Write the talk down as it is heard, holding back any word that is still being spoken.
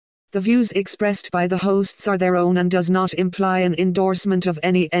The views expressed by the hosts are their own and does not imply an endorsement of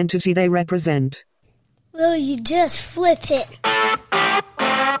any entity they represent. Will you just flip it?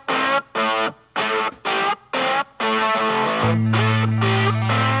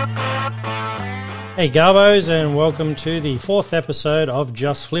 Hey Garbos, and welcome to the 4th episode of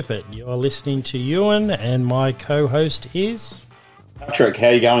Just Flip It. You're listening to Ewan, and my co-host is... Patrick. How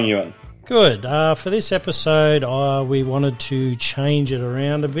you going, Ewan? Good. For this episode, we wanted to change it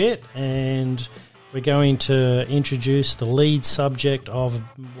around a bit, and we're going to introduce the lead subject of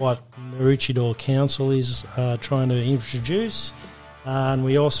what Maroochydore Council is trying to introduce, and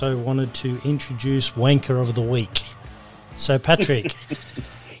we also wanted to introduce Wanker of the Week. So, Patrick...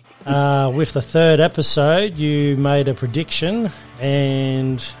 with the 3rd episode, you made a prediction,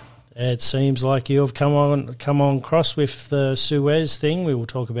 and it seems like you've come on cross with the Suez thing. We will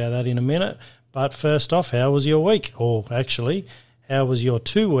talk about that in a minute. But first off, how was your week? Or actually, how was your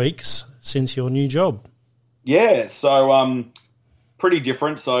 2 weeks since your new job? Yeah, so pretty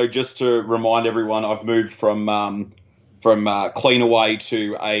different. So just to remind everyone, I've moved from Cleanaway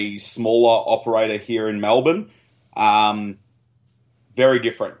to a smaller operator here in Melbourne. Very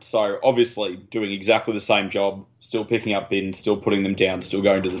different. So obviously doing exactly the same job, still picking up bins, still putting them down, still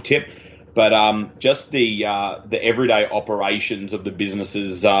going to the tip. But just the everyday operations of the business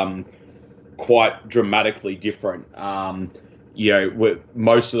is quite dramatically different.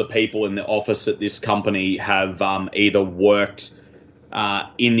 Most of the people in the office at this company have either worked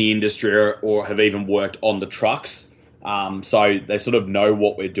in the industry or have even worked on the trucks. So they sort of know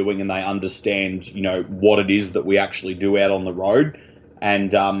what we're doing and they understand, what it is that we actually do out on the road.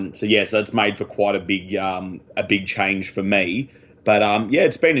 And so it's made for quite a big change for me. But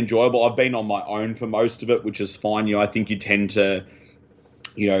it's been enjoyable. I've been on my own for most of it, which is fine. I think you tend to,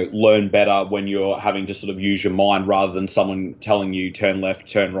 learn better when you're having to sort of use your mind rather than someone telling you turn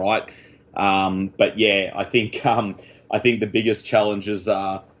left, turn right. I think the biggest challenges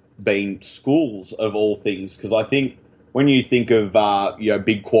are being schools of all things, because I think when you think of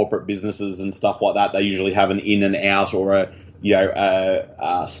big corporate businesses and stuff like that, they usually have an in and out or a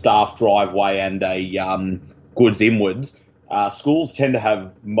staff driveway and a goods inwards. Schools tend to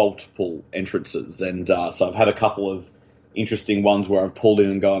have multiple entrances, and so I've had a couple of interesting ones where I've pulled in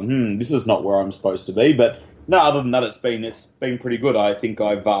and gone, this is not where I'm supposed to be. But no, other than that, it's been pretty good. I think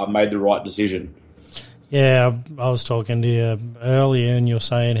I've made the right decision. Yeah, I was talking to you earlier, and you're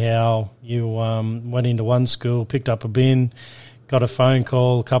saying how you went into one school, picked up a bin, got a phone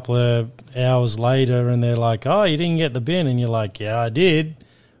call a couple of hours later, and they're like, "Oh, you didn't get the bin," and you're like, "Yeah, I did."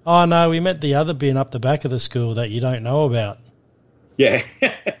 "Oh no, we met the other bin up the back of the school that you don't know about." Yeah.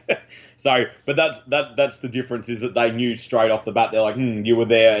 But that's the difference, is that they knew straight off the bat. They're like, you were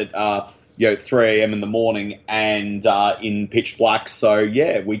there at 3 a.m. in the morning and in pitch black. So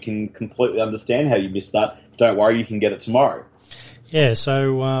yeah, we can completely understand how you missed that. Don't worry, you can get it tomorrow. Yeah.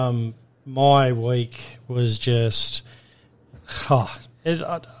 So my week was just. I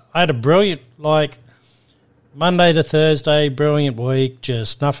had a brilliant, Monday to Thursday, brilliant week.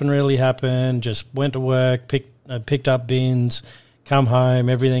 Just nothing really happened. Just went to work, picked up bins, come home,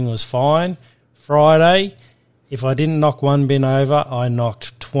 everything was fine. Friday, if I didn't knock one bin over, I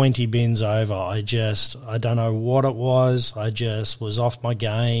knocked 20 bins over. I don't know what it was. I just was off my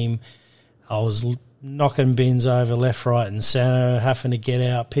game. I was knocking bins over left, right and centre, having to get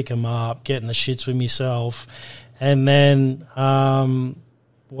out, pick them up, getting the shits with myself. And then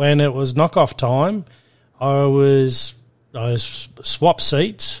when it was knock-off time, I swapped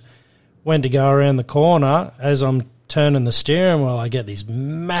seats, went to go around the corner. As I'm turning the steering wheel, I get this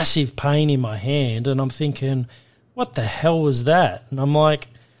massive pain in my hand, and I'm thinking, what the hell was that? And I'm like,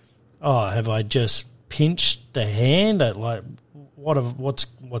 oh, have I just pinched the hand?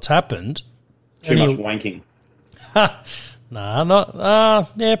 What's happened? Too much wanking.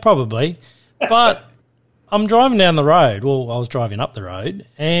 Yeah, probably. But I'm driving down the road. Well, I was driving up the road,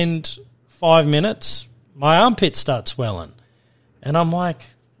 and 5 minutes, my armpit starts swelling. And I'm like,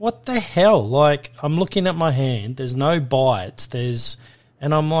 what the hell? I'm looking at my hand. There's no bites.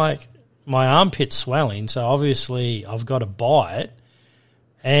 And I'm like, my armpit's swelling, so obviously I've got a bite.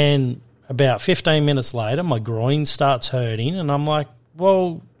 And about 15 minutes later, my groin starts hurting, and I'm like,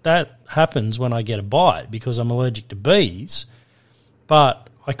 well, that happens when I get a bite because I'm allergic to bees. But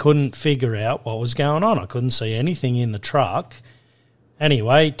I couldn't figure out what was going on. I couldn't see anything in the truck.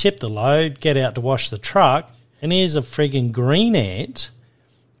 Anyway, tip the load, get out to wash the truck, and here's a frigging green ant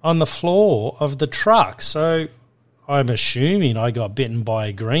on the floor of the truck. So I'm assuming I got bitten by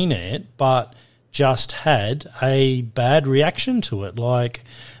a green ant, but just had a bad reaction to it.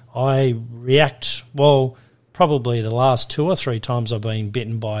 I react, probably the last 2 or 3 times I've been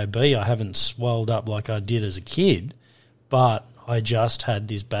bitten by a bee, I haven't swelled up like I did as a kid, but I just had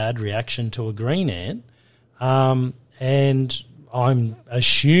this bad reaction to a green ant. And I'm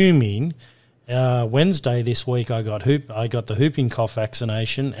assuming Wednesday this week I got the whooping cough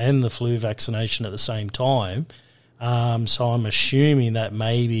vaccination and the flu vaccination at the same time. So I'm assuming that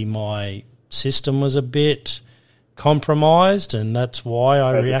maybe my system was a bit compromised, and that's why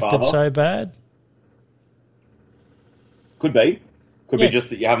I reacted so bad. Could be just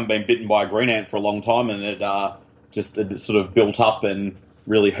that you haven't been bitten by a green ant for a long time, and it sort of built up and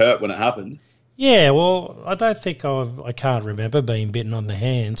really hurt when it happened. Yeah, well, I don't think I can't remember being bitten on the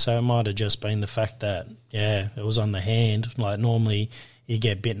hand, so it might have just been the fact that, it was on the hand. Like normally you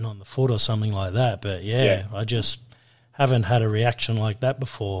get bitten on the foot or something like that, but I just haven't had a reaction like that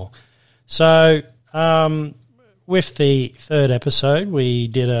before. So with the third episode, we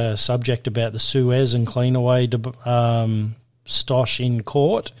did a subject about the Suez and Cleanaway stosh in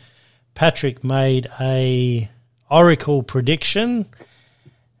court. Patrick made a oracle prediction,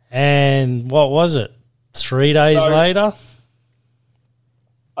 and what was it? 3 days later?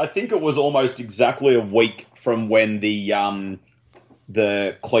 I think it was almost exactly a week from when the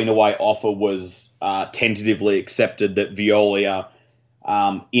Cleanaway offer was tentatively accepted that Veolia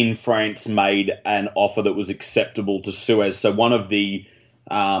in France made an offer that was acceptable to Suez. So one of the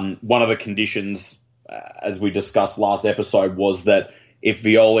conditions, as we discussed last episode, was that if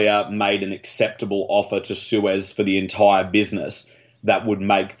Veolia made an acceptable offer to Suez for the entire business, that would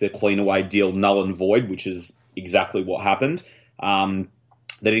make the Cleanaway deal null and void, which is exactly what happened.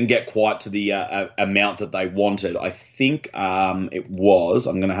 They didn't get quite to the amount that they wanted. I think it was,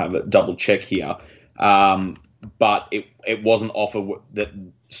 I'm going to have a double check here, but it was an offer that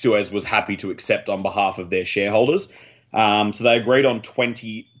Suez was happy to accept on behalf of their shareholders. So they agreed on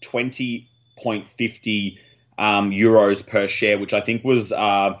 20.50 euros per share, which I think was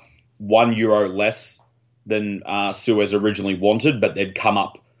 €1 less than Suez originally wanted, but they'd come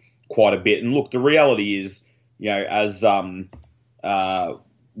up quite a bit. And look, the reality is, as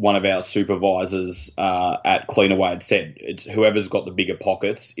one of our supervisors at Cleanaway had said, it's whoever's got the bigger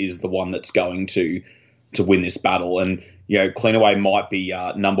pockets is the one that's going to win this battle. And Cleanaway might be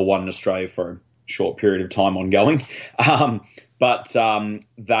number one in Australia for a short period of time ongoing, but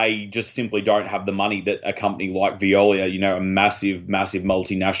they just simply don't have the money that a company like Veolia, a massive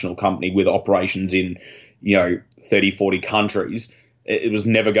multinational company with operations in 30, 40 countries. It was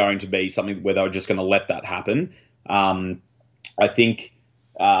never going to be something where they were just going to let that happen. I think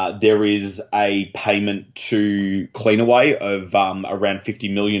there is a payment to Cleanaway of around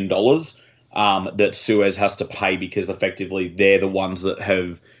 $50 million that Suez has to pay because effectively they're the ones that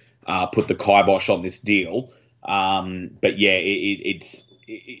have put the kibosh on this deal. But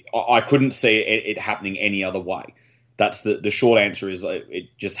I couldn't see it happening any other way. That's the short answer is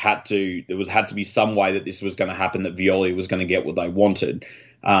it just had to be some way that this was going to happen, that Veolia was going to get what they wanted.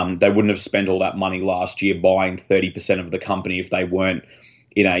 They wouldn't have spent all that money last year buying 30% of the company if they weren't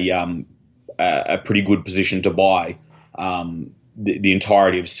in a pretty good position to buy the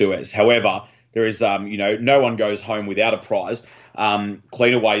entirety of Suez. However, there is no one goes home without a prize.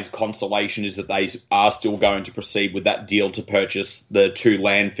 Cleanaway's consolation is that they are still going to proceed with that deal to purchase the 2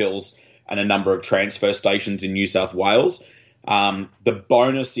 landfills and a number of transfer stations in New South Wales. The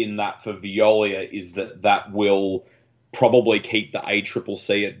bonus in that for Veolia is that will probably keep the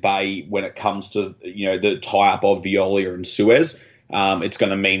ACCC at bay when it comes to the tie-up of Veolia and Suez. It's going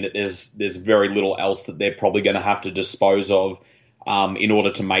to mean that there's very little else that they're probably going to have to dispose of in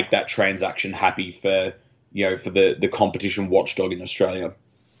order to make that transaction happy for the competition watchdog in Australia.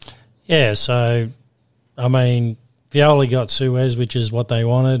 Yeah, so I mean, Veolia got Suez, which is what they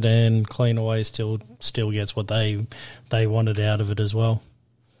wanted, and Cleanaway still gets what they wanted out of it as well.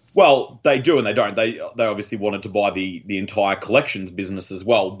 Well, they do and they don't. They obviously wanted to buy the entire collections business as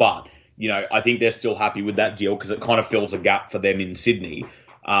well, but I think they're still happy with that deal because it kind of fills a gap for them in Sydney.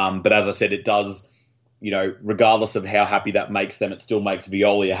 But as I said, it does, regardless of how happy that makes them, it still makes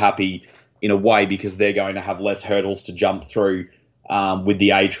Veolia happy in a way because they're going to have less hurdles to jump through with the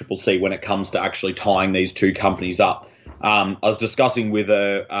ACCC when it comes to actually tying these two companies up. I was discussing with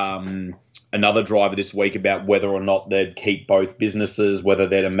another driver this week about whether or not they'd keep both businesses, whether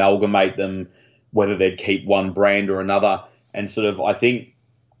they'd amalgamate them, whether they'd keep one brand or another. And sort of, I think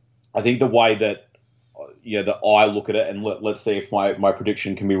the way that that I look at it, and let's see if my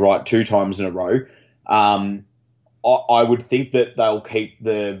prediction can be right 2 times in a row. I would think that they'll keep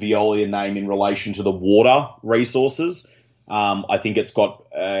the Veolia name in relation to the water resources. I think it's got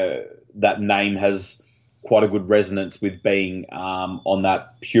that name has quite a good resonance with being on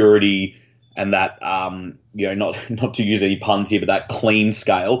that purity and that not to use any puns here, but that clean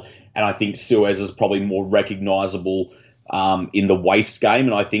scale. And I think Suez is probably more recognisable in the waste game,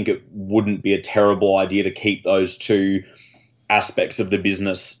 and I think it wouldn't be a terrible idea to keep those two aspects of the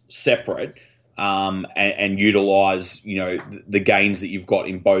business separate and utilise the gains that you've got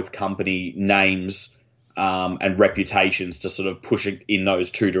in both company names and reputations to sort of push it in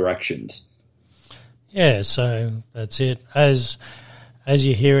those two directions. Yeah, so that's it. As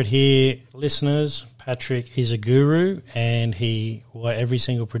you hear it here, listeners, Patrick is a guru, and every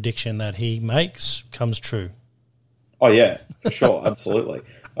single prediction that he makes comes true. Oh yeah, for sure, absolutely.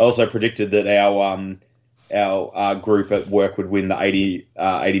 I also predicted that our group at work would win the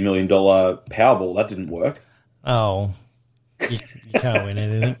 $80 million Powerball. That didn't work. Oh, you can't win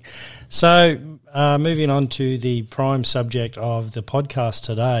anything. So, moving on to the prime subject of the podcast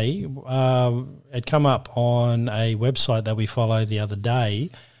today, it come up on a website that we followed the other day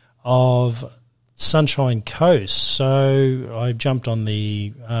of Sunshine Coast. So I jumped on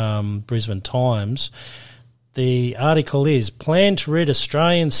the Brisbane Times. The article is, plan to rid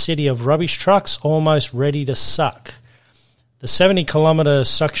Australian city of rubbish trucks almost ready to suck. The 70-kilometre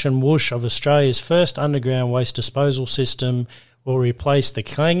suction whoosh of Australia's first underground waste disposal system will replace the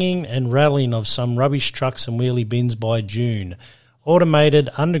clanging and rattling of some rubbish trucks and wheelie bins by June. Automated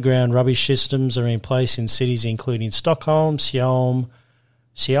underground rubbish systems are in place in cities including Stockholm, Seoul,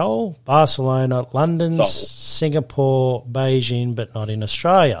 Barcelona, London, Singapore, Beijing, but not in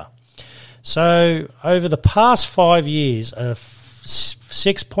Australia. So over the past 5 years, a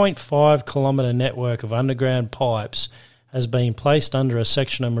 6.5 kilometre network of underground pipes has been placed under a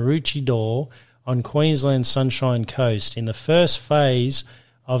section of Maroochydore on Queensland's Sunshine Coast in the first phase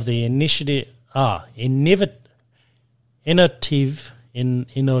of the innovative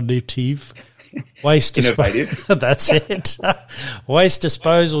waste that's it. Waste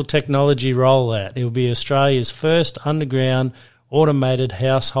disposal technology rollout. It will be Australia's first underground automated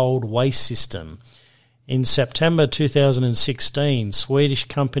household waste system. In September 2016, Swedish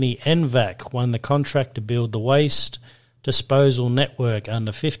company Envac won the contract to build the waste disposal network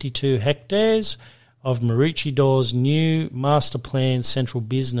under 52 hectares of Maroochydor's new master plan central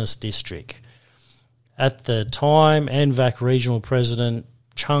business district. At the time, Envac regional president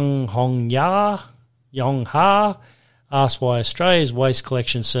Chung Yong Ha asked why Australia's waste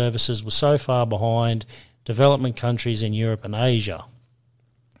collection services were so far behind development countries in Europe and Asia.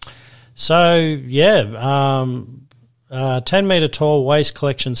 So, 10-metre tall waste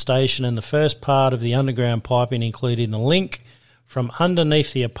collection station, and the first part of the underground piping, including the link from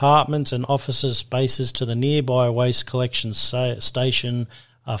underneath the apartments and offices spaces to the nearby waste collection station,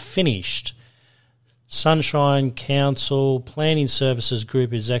 are finished. Sunshine Council Planning Services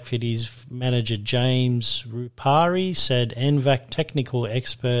Group Executive Manager James Rupari said Envac technical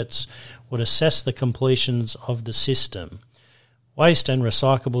experts would assess the completions of the system. Waste and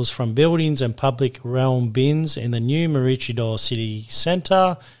recyclables from buildings and public realm bins in the new Maroochydore city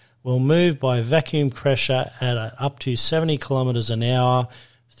centre will move by vacuum pressure at up to 70 kilometres an hour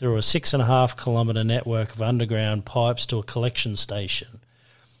through a 6.5 kilometre network of underground pipes to a collection station.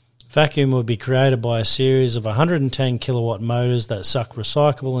 Vacuum will be created by a series of 110 kilowatt motors that suck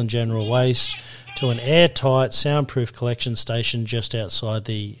recyclable and general waste to an airtight, soundproof collection station just outside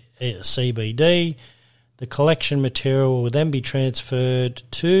the CBD. The collection material will then be transferred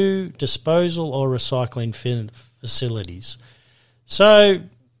to disposal or recycling facilities. So,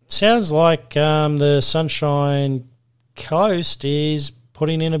 sounds like the Sunshine Coast is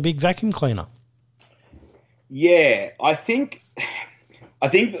putting in a big vacuum cleaner. Yeah, I think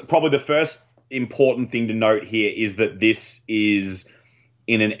probably the first important thing to note here is that this is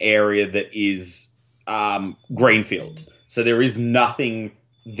in an area that is greenfields. So there is nothing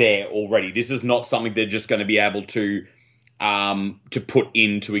there already. This is not something they're just going to be able to put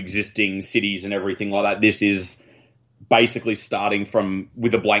into existing cities and everything like that. This is basically starting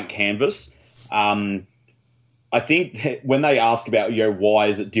with a blank canvas. I think that when they ask about, why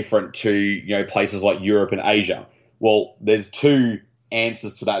is it different to, places like Europe and Asia? Well, there's two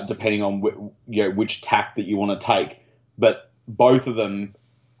answers to that depending on, which tack that you want to take. But both of them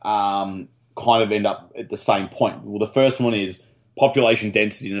kind of end up at the same point. Well, the first one is population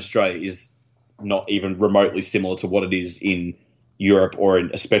density in Australia is not even remotely similar to what it is in Europe or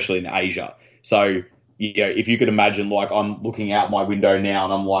especially in Asia. So, if you could imagine, like, I'm looking out my window now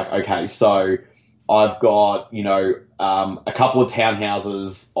and I'm like, okay, so I've got, a couple of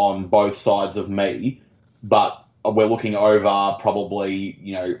townhouses on both sides of me, but we're looking over probably,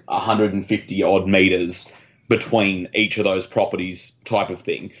 150 odd meters between each of those properties type of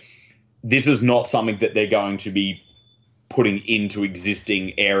thing. This is not something that they're going to be putting into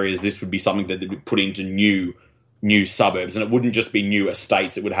existing areas. This would be something that they would put into new suburbs, and it wouldn't just be new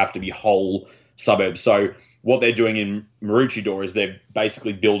estates. It would have to be whole suburbs. So what they're doing in Maroochydore is they're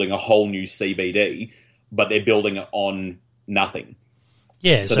basically building a whole new CBD, but they're building it on nothing.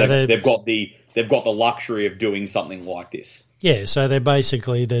 Yeah, so they've got the luxury of doing something like this. Yeah, so they're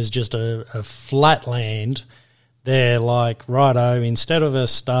basically, there's just a flat land. They're like, righto, instead of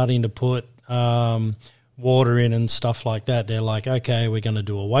us starting to put water in and stuff like that, they're like, okay, we're going to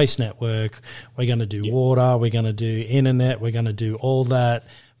do a waste network, we're going to do water, we're going to do internet, we're going to do all that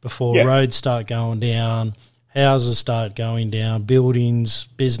before roads start going down, houses start going down, buildings,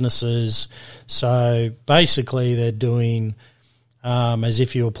 businesses. So basically they're doing as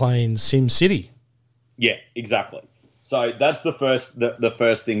if you were playing SimCity. Yeah, exactly. So that's the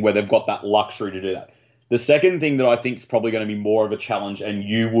first thing where they've got that luxury to do that. The second thing that I think is probably going to be more of a challenge, and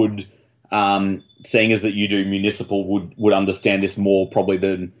you would, seeing as that you do municipal, would understand this more probably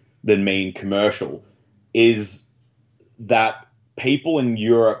than me in commercial, is that people in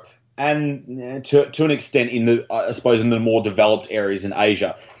Europe and to an extent in the more developed areas in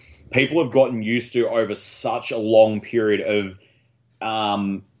Asia, people have gotten used to over such a long period of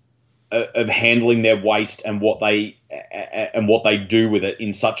handling their waste and what they do with it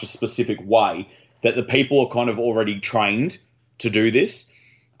in such a specific way that the people are kind of already trained to do this.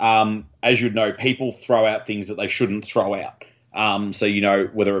 As you'd know, people throw out things that they shouldn't throw out. So,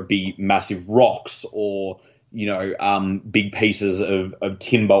 whether it be massive rocks or, big pieces of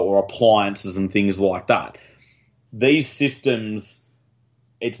timber or appliances and things like that. These systems,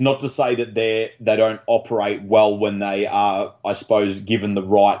 it's not to say that they don't operate well when they are, I suppose, given the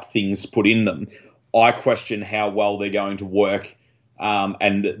right things put in them. I question how well they're going to work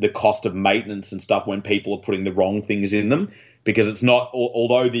and the cost of maintenance and stuff when people are putting the wrong things in them, because it's not,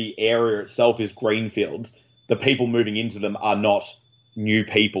 although the area itself is greenfields, the people moving into them are not new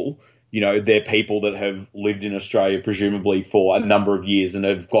people. They're people that have lived in Australia presumably for a number of years and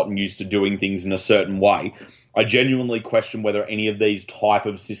have gotten used to doing things in a certain way. I genuinely question whether any of these type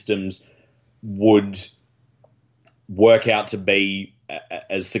of systems would work out to be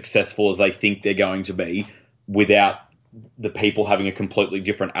as successful as they think they're going to be without the people having a completely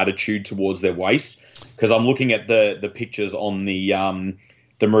different attitude towards their waste. Because I'm looking at the pictures on the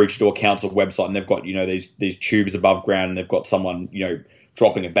Maroochydore Council website, and they've got, these tubes above ground, and they've got someone,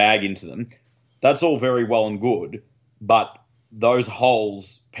 dropping a bag into them. That's all very well and good, but those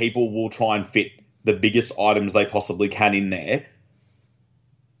holes, people will try and fit the biggest items they possibly can in there.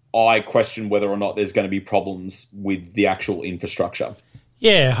 I question whether or not there's going to be problems with the actual infrastructure.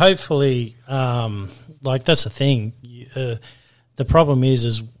 Yeah, hopefully, that's the thing. The problem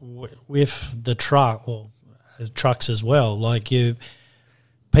is with the trucks as well.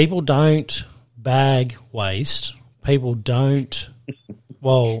 People don't bag waste. People don't.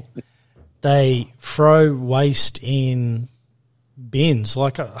 Well, they throw waste in bins.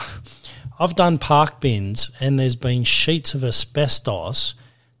 I've done park bins, and there's been sheets of asbestos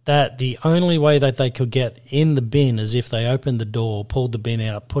that the only way that they could get in the bin is if they opened the door, pulled the bin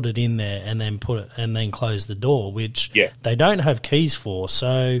out, put it in there, and then close the door, which they don't have keys for.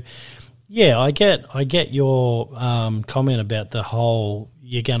 So, yeah, I get your comment about the whole.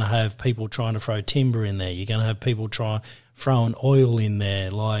 You're going to have people trying to throw timber in there. You're going to have people throwing oil in there.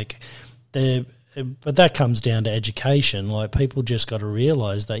 But that comes down to education. People just got to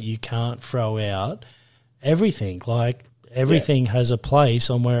realise that you can't throw out everything. Everything has a place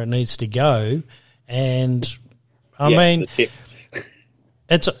on where it needs to go, and I mean,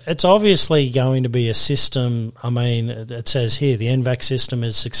 it's obviously going to be a system. I mean, it says here the NVAC system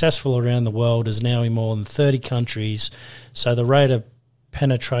is successful around the world, is now in more than 30 countries. So the rate of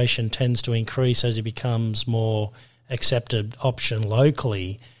penetration tends to increase as it becomes more accepted option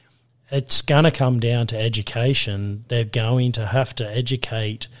locally. It's going to come down to education. They're going to have to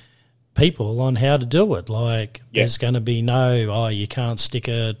educate people on how to do it. There's going to be you can't stick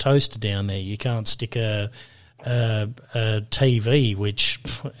a toaster down there. You can't stick a TV, which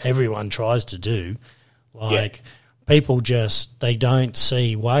everyone tries to do. People they don't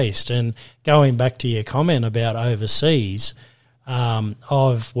see waste. And going back to your comment about overseas,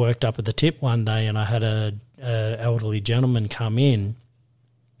 I've worked up at the tip one day, and I had a elderly gentleman come in,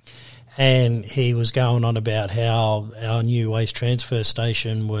 and he was going on about how our new waste transfer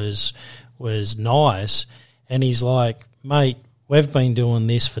station was nice, and he's like, mate, we've been doing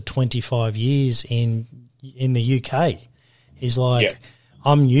this for 25 years in the UK. He's like,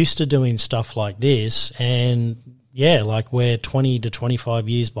 I'm used to doing stuff like this, and we're 20 to 25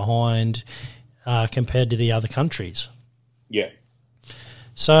 years behind compared to the other countries. Yeah.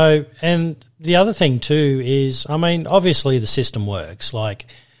 So, and the other thing too is, I mean, obviously the system works. Like,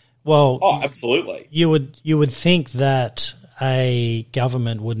 well, absolutely. You would think that a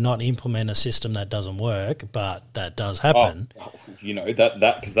government would not implement a system that doesn't work, but that does happen.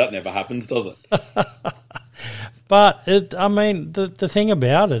 That because that never happens, does it? But the thing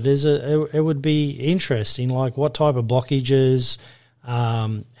about it is it would be interesting, like what type of blockages,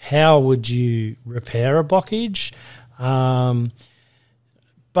 how would you repair a blockage?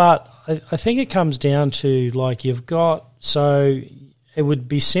 But I think it comes down to, like, so it would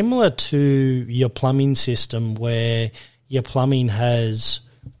be similar to your plumbing system where your plumbing has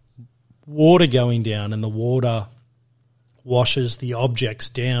water going down and the water washes the objects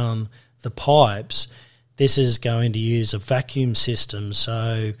down the pipes. This is going to use a vacuum system.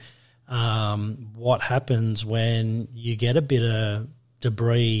 So what happens when you get a bit of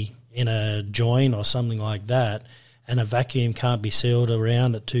debris in a joint or something like that and a vacuum can't be sealed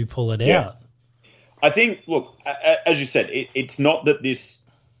around it to pull it out? I think, look, as you said, it's not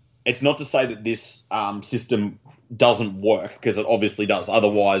to say that this system doesn't work, because it obviously does.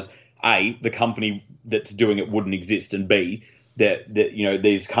 Otherwise, A, the company that's doing it wouldn't exist, and B, that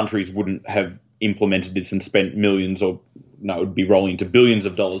these countries wouldn't have implemented this and spent millions, it would be rolling into billions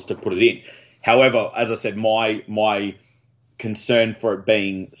of dollars to put it in. However, as I said, my concern for it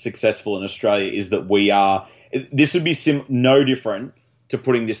being successful in Australia is that this would be no different to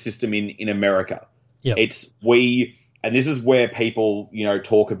putting this system in America. Yep. And this is where people,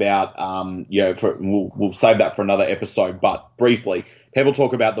 talk about, we'll save that for another episode, but briefly, people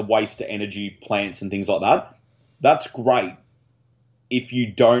talk about the waste to energy plants and things like that. That's great if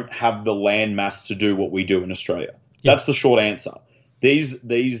you don't have the land mass to do what we do in Australia. Yep. That's the short answer. These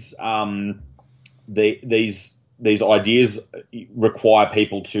ideas require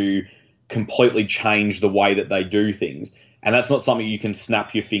people to completely change the way that they do things. And that's not something you can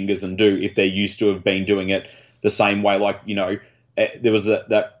snap your fingers and do if they're used to have been doing it the same way. Like, there was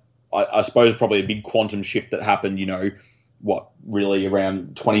I suppose probably a big quantum shift that happened, really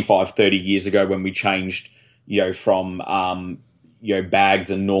around 25, 30 years ago when we changed, from,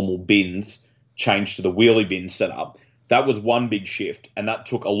 bags and normal bins, changed to the wheelie bin setup. That was one big shift, and that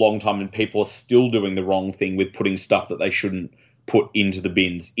took a long time, and people are still doing the wrong thing with putting stuff that they shouldn't put into the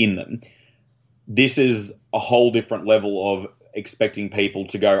bins in them. This is a whole different level of expecting people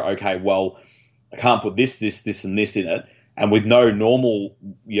to go, okay, well, I can't put this, and this in it. And with no normal,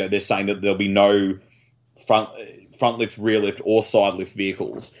 they're saying that there'll be no front lift, rear lift, or side lift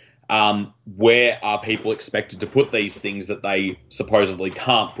vehicles. Where are people expected to put these things that they supposedly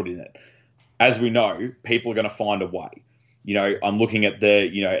can't put in it? As we know, people are going to find a way. I'm looking at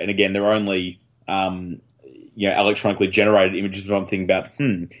and again, they're only, electronically generated images, but I'm thinking about,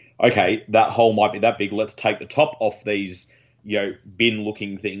 okay, that hole might be that big. Let's take the top off these,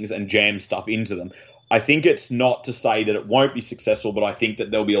 bin-looking things and jam stuff into them. I think it's not to say that it won't be successful, but I think that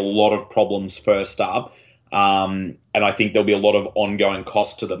there'll be a lot of problems first up. And I think there'll be a lot of ongoing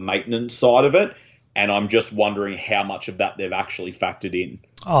costs to the maintenance side of it. And I'm just wondering how much of that they've actually factored in.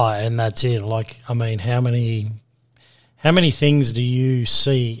 Oh, and that's it. Like, I mean, how many things do you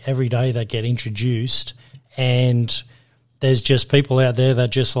see every day that get introduced, and there's just people out there that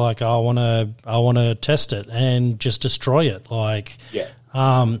just like, I want to test it and just destroy it. Like,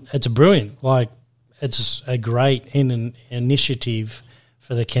 it's brilliant. Like, it's a great initiative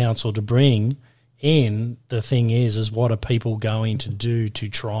for the council to bring in. The thing is what are people going to do to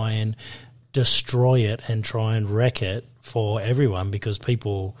try and destroy it and try and wreck it for everyone, because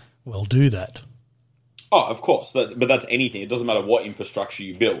people will do that. Oh, of course. But that's anything. It doesn't matter what infrastructure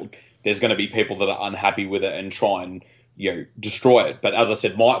you build. There's going to be people that are unhappy with it and try and destroy it. But as I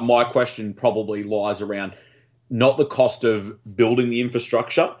said, my question probably lies around not the cost of building the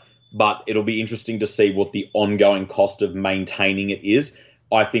infrastructure, but it'll be interesting to see what the ongoing cost of maintaining it is.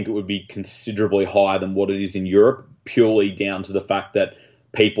 I think it would be considerably higher than what it is in Europe, purely down to the fact that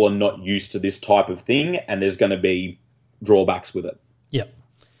people are not used to this type of thing, and there's going to be drawbacks with it. Yep.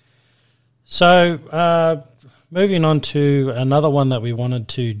 So moving on to another one that we wanted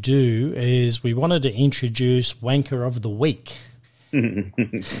to do is we wanted to introduce Wanker of the Week.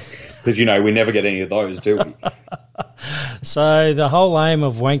 Because, we never get any of those, do we? So the whole aim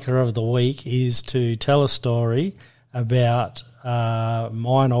of Wanker of the Week is to tell a story about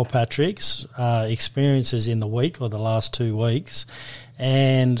mine or Patrick's experiences in the week or the last 2 weeks,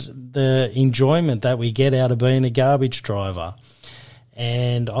 and the enjoyment that we get out of being a garbage driver.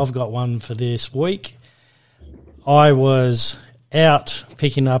 And I've got one for this week. I was out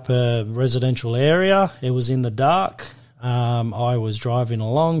picking up a residential area. It was in the dark. I was driving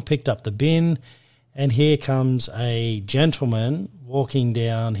along, picked up the bin, and here comes a gentleman walking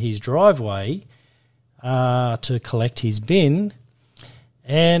down his driveway to collect his bin.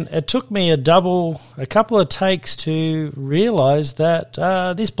 And it took me a couple of takes to realise that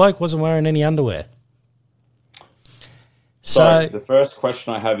this bloke wasn't wearing any underwear. So the first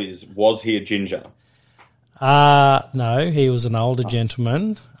question I have is, was he a ginger? No, he was an older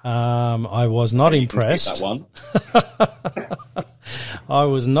gentleman. I was not impressed. That one. I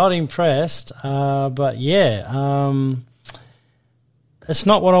was not impressed, but yeah, it's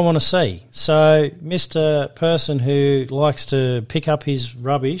not what I want to see. So, Mr. Person who likes to pick up his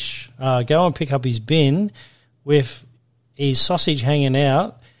rubbish, go and pick up his bin with his sausage hanging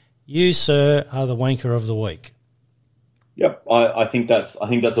out, you, sir, are the wanker of the week. Yep, I think that's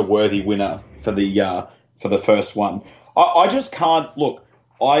a worthy winner for the first one. I just can't look.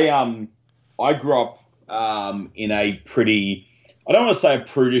 I grew up in a pretty, I don't want to say a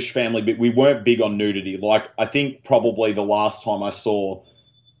prudish family, but we weren't big on nudity. Like, I think probably the last time I saw,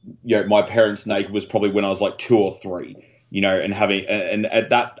 my parents naked was probably when I was like 2 or 3, and at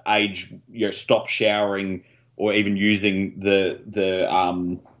that age, stopped showering or even using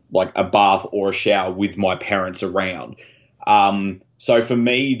the like a bath or a shower with my parents around. So for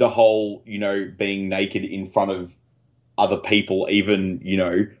me, the whole, being naked in front of other people, even,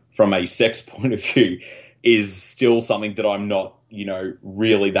 from a sex point of view, is still something that I'm not,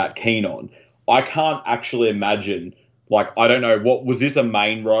 really that keen on. I can't actually imagine, like, I don't know, was this a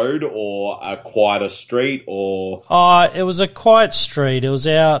main road or a quieter street or? It was a quiet street. It was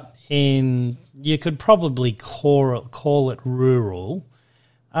out in, you could probably call it rural.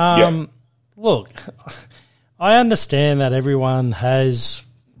 Look, I understand that everyone has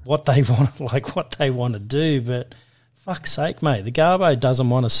what they want to do, but fuck's sake, mate, the Garbo doesn't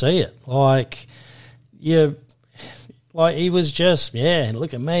want to see it. Like he was just,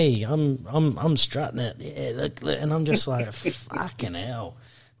 look at me, I'm strutting it, look, and I'm just like, fucking hell.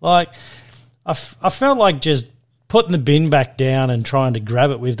 Like, I felt like just putting the bin back down and trying to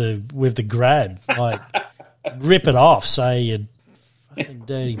grab it with the grab, like rip it off, say you fucking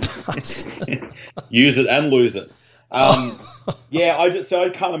dirty bastard. Use it and lose it. I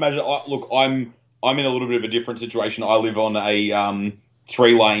can't imagine. Look, I'm in a little bit of a different situation. I live on a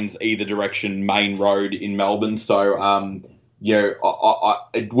 3 lanes either direction main road in Melbourne, so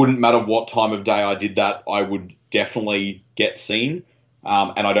it wouldn't matter what time of day I did that, I would definitely get seen,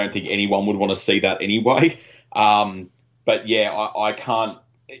 and I don't think anyone would want to see that anyway. But yeah, I can't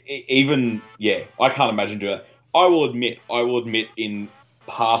even. Yeah, I can't imagine doing that. I will admit in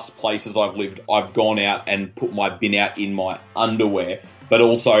past places I've lived, I've gone out and put my bin out in my underwear, but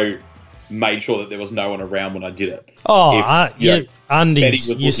also made sure that there was no one around when I did it.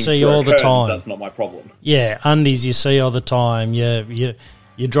 Undies you see all the time. That's not my problem. Yeah, undies you see all the time. You're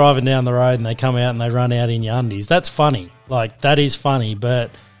driving down the road and they come out and they run out in your undies. That's funny. Like, that is funny,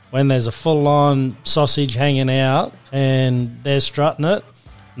 but when there's a full-on sausage hanging out and they're strutting it,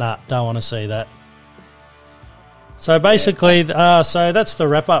 nah, don't want to see that. So basically, so that's the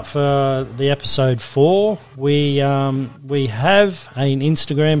wrap up for the episode 4. We have an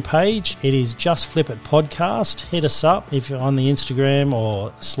Instagram page. It is Just Flip It Podcast. Hit us up if you're on the Instagram,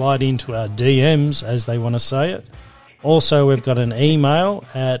 or slide into our DMs, as they want to say it. Also, we've got an email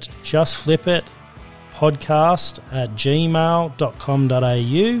at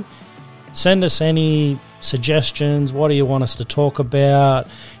justflipitpodcast@gmail.com.au. Send us any suggestions. What do you want us to talk about?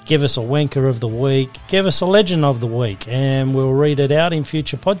 Give us a wanker of the week. Give us a legend of the week, and we'll read it out in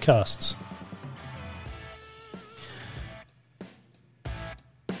future podcasts.